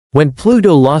When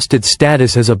Pluto lost its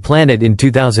status as a planet in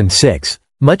 2006,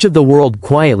 much of the world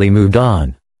quietly moved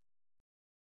on.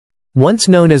 Once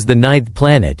known as the ninth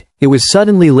planet, it was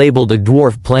suddenly labeled a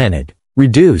dwarf planet,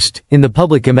 reduced, in the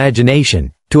public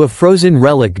imagination, to a frozen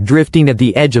relic drifting at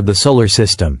the edge of the solar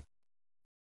system.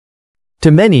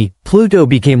 To many, Pluto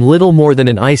became little more than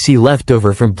an icy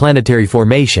leftover from planetary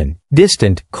formation,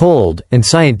 distant, cold, and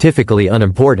scientifically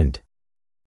unimportant.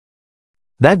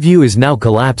 That view is now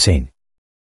collapsing.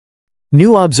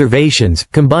 New observations,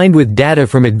 combined with data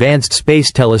from advanced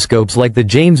space telescopes like the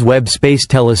James Webb Space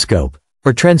Telescope,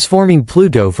 are transforming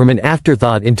Pluto from an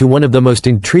afterthought into one of the most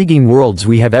intriguing worlds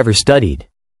we have ever studied.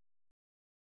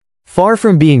 Far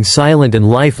from being silent and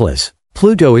lifeless,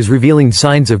 Pluto is revealing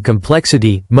signs of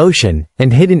complexity, motion,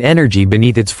 and hidden energy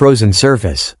beneath its frozen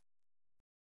surface.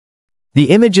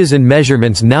 The images and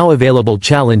measurements now available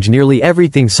challenge nearly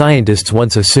everything scientists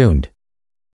once assumed.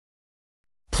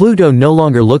 Pluto no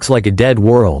longer looks like a dead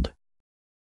world.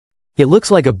 It looks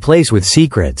like a place with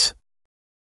secrets.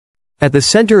 At the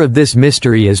center of this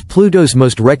mystery is Pluto's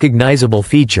most recognizable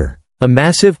feature, a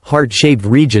massive, heart-shaped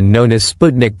region known as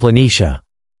Sputnik Planitia.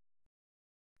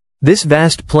 This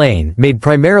vast plain, made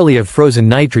primarily of frozen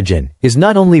nitrogen, is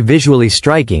not only visually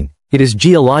striking, it is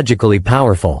geologically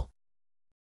powerful.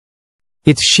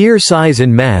 Its sheer size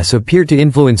and mass appear to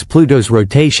influence Pluto's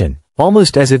rotation,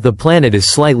 almost as if the planet is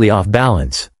slightly off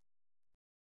balance.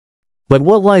 But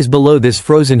what lies below this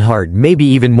frozen heart may be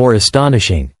even more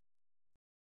astonishing.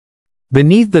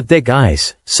 Beneath the thick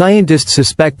ice, scientists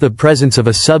suspect the presence of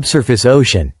a subsurface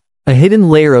ocean, a hidden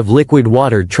layer of liquid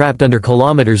water trapped under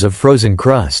kilometers of frozen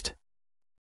crust.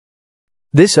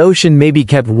 This ocean may be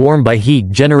kept warm by heat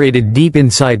generated deep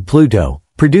inside Pluto,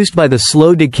 produced by the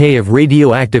slow decay of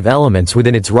radioactive elements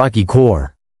within its rocky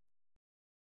core.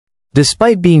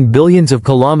 Despite being billions of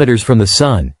kilometers from the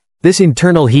Sun, this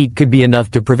internal heat could be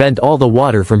enough to prevent all the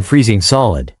water from freezing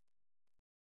solid.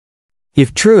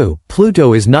 If true,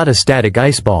 Pluto is not a static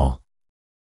iceball.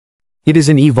 It is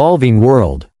an evolving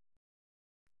world.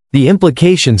 The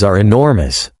implications are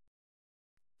enormous.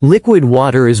 Liquid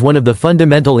water is one of the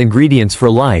fundamental ingredients for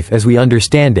life as we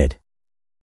understand it.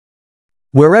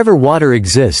 Wherever water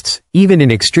exists, even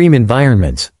in extreme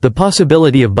environments, the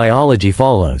possibility of biology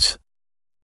follows.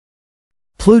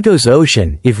 Pluto's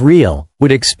ocean, if real,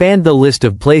 would expand the list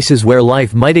of places where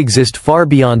life might exist far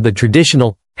beyond the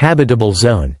traditional, habitable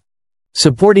zone.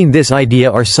 Supporting this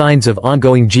idea are signs of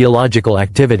ongoing geological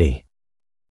activity.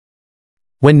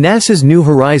 When NASA's New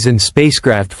Horizons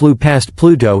spacecraft flew past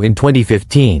Pluto in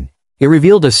 2015, it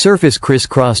revealed a surface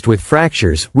crisscrossed with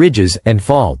fractures, ridges, and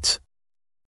faults.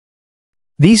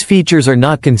 These features are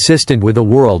not consistent with a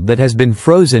world that has been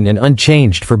frozen and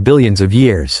unchanged for billions of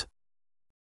years.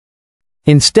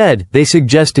 Instead, they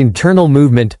suggest internal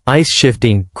movement, ice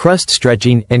shifting, crust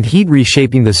stretching, and heat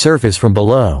reshaping the surface from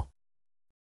below.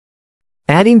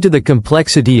 Adding to the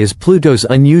complexity is Pluto's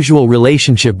unusual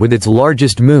relationship with its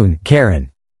largest moon,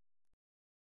 Charon.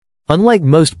 Unlike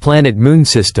most planet-moon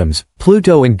systems,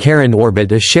 Pluto and Charon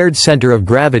orbit a shared center of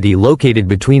gravity located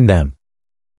between them.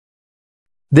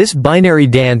 This binary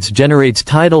dance generates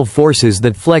tidal forces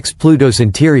that flex Pluto's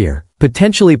interior,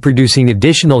 potentially producing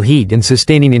additional heat and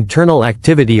sustaining internal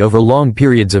activity over long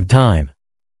periods of time.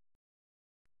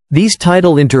 These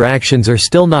tidal interactions are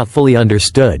still not fully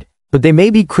understood, but they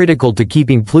may be critical to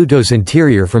keeping Pluto's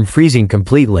interior from freezing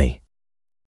completely.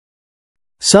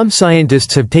 Some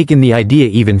scientists have taken the idea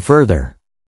even further.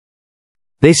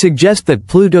 They suggest that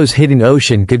Pluto's hidden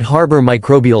ocean could harbor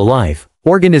microbial life,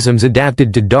 organisms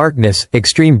adapted to darkness,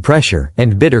 extreme pressure,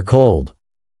 and bitter cold.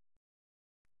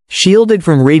 Shielded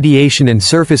from radiation and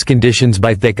surface conditions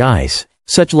by thick ice,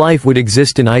 such life would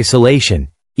exist in isolation,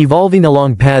 evolving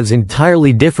along paths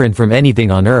entirely different from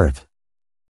anything on Earth.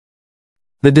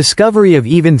 The discovery of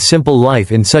even simple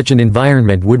life in such an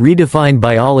environment would redefine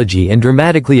biology and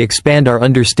dramatically expand our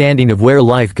understanding of where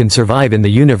life can survive in the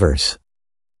universe.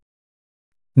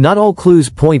 Not all clues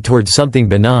point towards something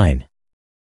benign.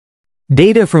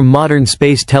 Data from modern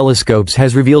space telescopes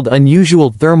has revealed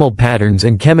unusual thermal patterns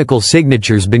and chemical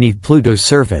signatures beneath Pluto's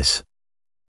surface.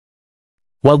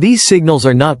 While these signals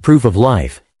are not proof of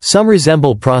life, some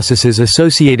resemble processes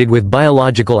associated with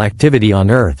biological activity on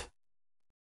Earth.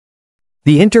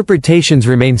 The interpretations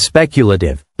remain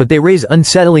speculative, but they raise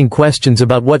unsettling questions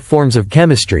about what forms of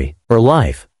chemistry, or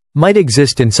life, might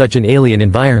exist in such an alien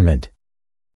environment.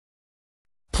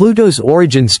 Pluto's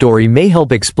origin story may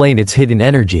help explain its hidden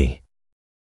energy.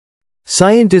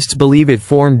 Scientists believe it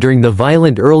formed during the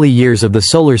violent early years of the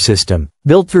solar system,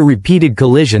 built through repeated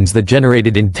collisions that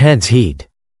generated intense heat.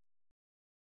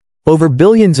 Over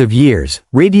billions of years,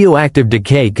 radioactive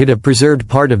decay could have preserved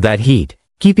part of that heat,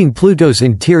 keeping Pluto's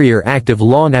interior active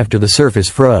long after the surface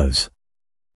froze.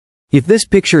 If this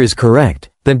picture is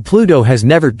correct, then Pluto has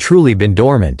never truly been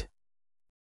dormant.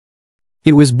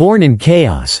 It was born in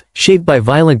chaos, shaped by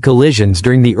violent collisions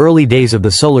during the early days of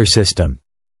the solar system.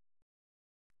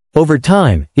 Over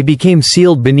time, it became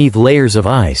sealed beneath layers of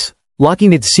ice,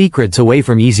 locking its secrets away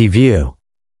from easy view.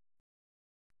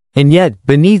 And yet,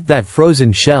 beneath that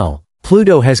frozen shell,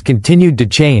 Pluto has continued to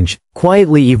change,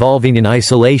 quietly evolving in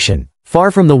isolation, far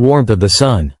from the warmth of the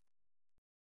sun.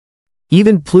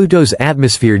 Even Pluto's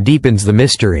atmosphere deepens the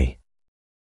mystery.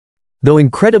 Though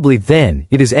incredibly thin,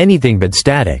 it is anything but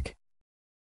static.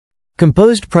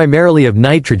 Composed primarily of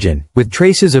nitrogen, with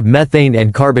traces of methane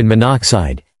and carbon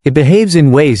monoxide, it behaves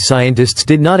in ways scientists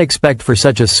did not expect for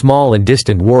such a small and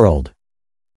distant world.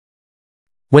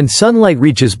 When sunlight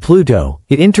reaches Pluto,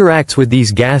 it interacts with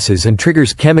these gases and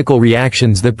triggers chemical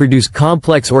reactions that produce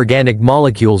complex organic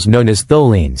molecules known as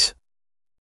tholins.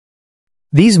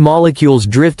 These molecules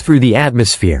drift through the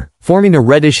atmosphere, forming a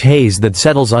reddish haze that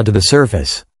settles onto the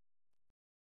surface.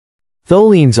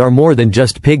 Tholins are more than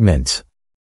just pigments.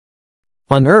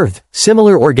 On Earth,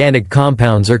 similar organic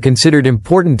compounds are considered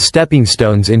important stepping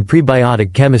stones in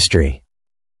prebiotic chemistry.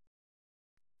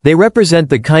 They represent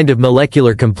the kind of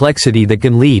molecular complexity that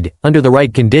can lead, under the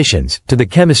right conditions, to the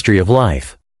chemistry of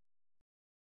life.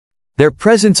 Their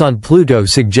presence on Pluto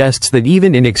suggests that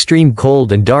even in extreme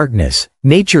cold and darkness,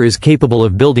 nature is capable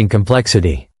of building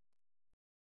complexity.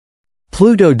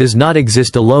 Pluto does not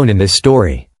exist alone in this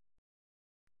story.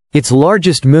 Its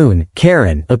largest moon,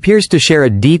 Charon, appears to share a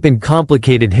deep and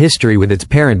complicated history with its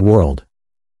parent world.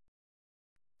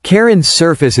 Charon's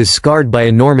surface is scarred by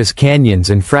enormous canyons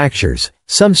and fractures,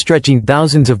 some stretching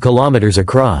thousands of kilometers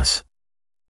across.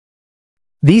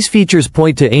 These features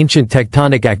point to ancient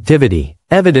tectonic activity,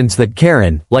 evidence that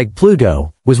Charon, like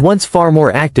Pluto, was once far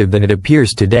more active than it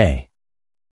appears today.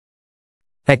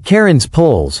 At Charon's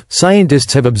poles,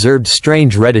 scientists have observed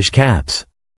strange reddish caps.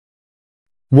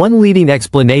 One leading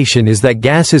explanation is that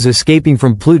gases escaping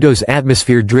from Pluto's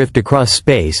atmosphere drift across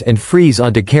space and freeze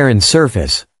onto Charon's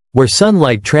surface, where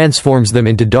sunlight transforms them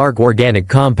into dark organic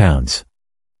compounds.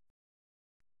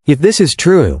 If this is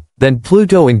true, then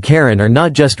Pluto and Charon are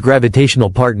not just gravitational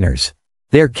partners.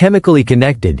 They are chemically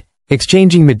connected,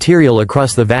 exchanging material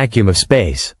across the vacuum of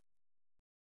space.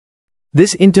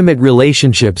 This intimate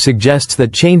relationship suggests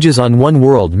that changes on one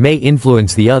world may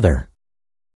influence the other.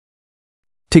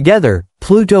 Together,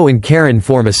 Pluto and Charon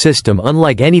form a system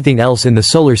unlike anything else in the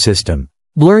solar system,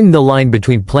 blurring the line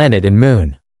between planet and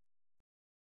moon.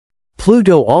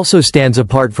 Pluto also stands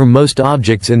apart from most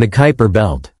objects in the Kuiper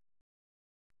belt.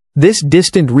 This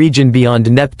distant region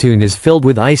beyond Neptune is filled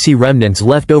with icy remnants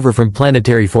left over from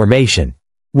planetary formation,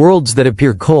 worlds that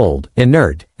appear cold,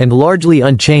 inert, and largely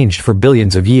unchanged for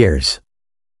billions of years.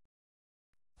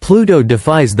 Pluto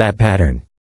defies that pattern.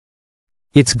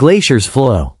 Its glaciers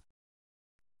flow.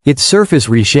 Its surface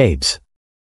reshapes.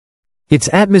 Its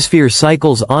atmosphere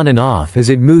cycles on and off as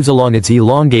it moves along its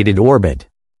elongated orbit.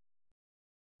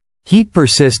 Heat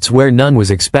persists where none was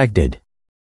expected.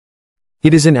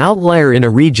 It is an outlier in a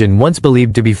region once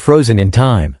believed to be frozen in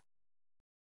time.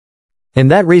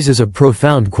 And that raises a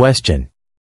profound question.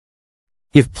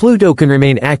 If Pluto can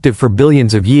remain active for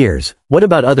billions of years, what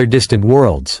about other distant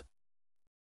worlds?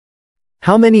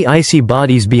 How many icy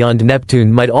bodies beyond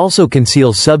Neptune might also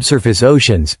conceal subsurface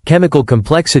oceans, chemical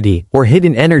complexity, or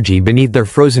hidden energy beneath their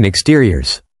frozen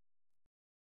exteriors?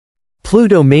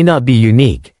 Pluto may not be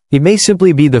unique, it may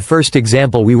simply be the first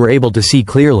example we were able to see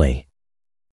clearly.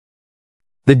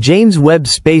 The James Webb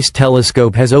Space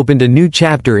Telescope has opened a new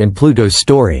chapter in Pluto's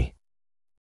story.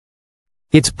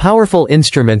 Its powerful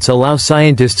instruments allow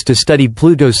scientists to study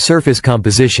Pluto's surface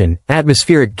composition,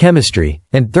 atmospheric chemistry,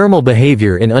 and thermal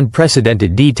behavior in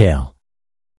unprecedented detail.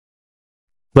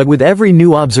 But with every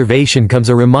new observation comes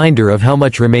a reminder of how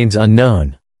much remains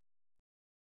unknown.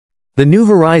 The New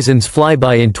Horizons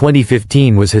flyby in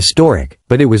 2015 was historic,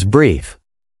 but it was brief.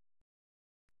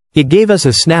 It gave us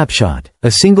a snapshot,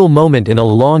 a single moment in a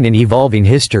long and evolving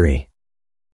history.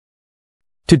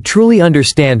 To truly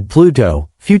understand Pluto,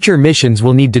 future missions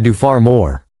will need to do far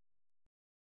more.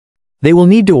 They will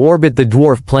need to orbit the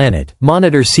dwarf planet,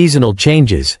 monitor seasonal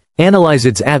changes, analyze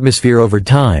its atmosphere over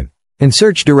time, and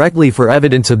search directly for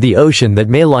evidence of the ocean that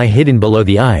may lie hidden below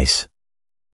the ice.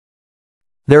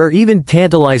 There are even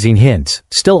tantalizing hints,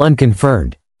 still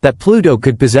unconfirmed, that Pluto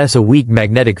could possess a weak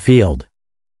magnetic field.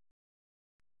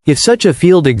 If such a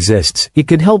field exists, it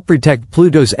could help protect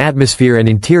Pluto's atmosphere and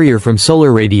interior from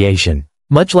solar radiation,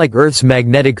 much like Earth's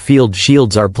magnetic field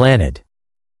shields our planet.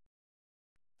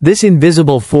 This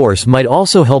invisible force might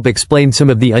also help explain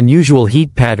some of the unusual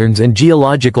heat patterns and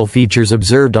geological features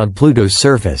observed on Pluto's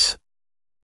surface.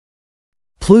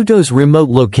 Pluto's remote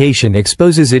location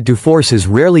exposes it to forces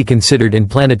rarely considered in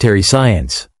planetary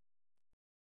science.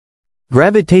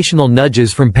 Gravitational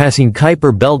nudges from passing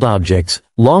Kuiper belt objects,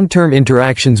 long-term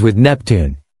interactions with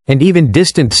Neptune, and even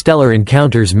distant stellar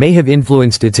encounters may have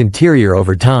influenced its interior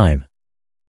over time.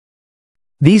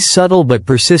 These subtle but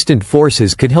persistent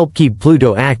forces could help keep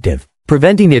Pluto active,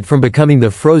 preventing it from becoming the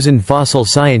frozen fossil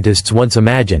scientists once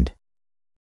imagined.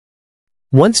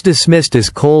 Once dismissed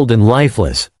as cold and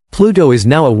lifeless, Pluto is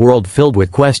now a world filled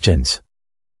with questions.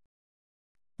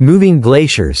 Moving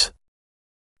glaciers.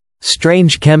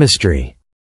 Strange chemistry.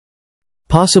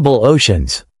 Possible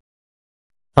oceans.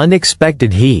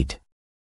 Unexpected heat.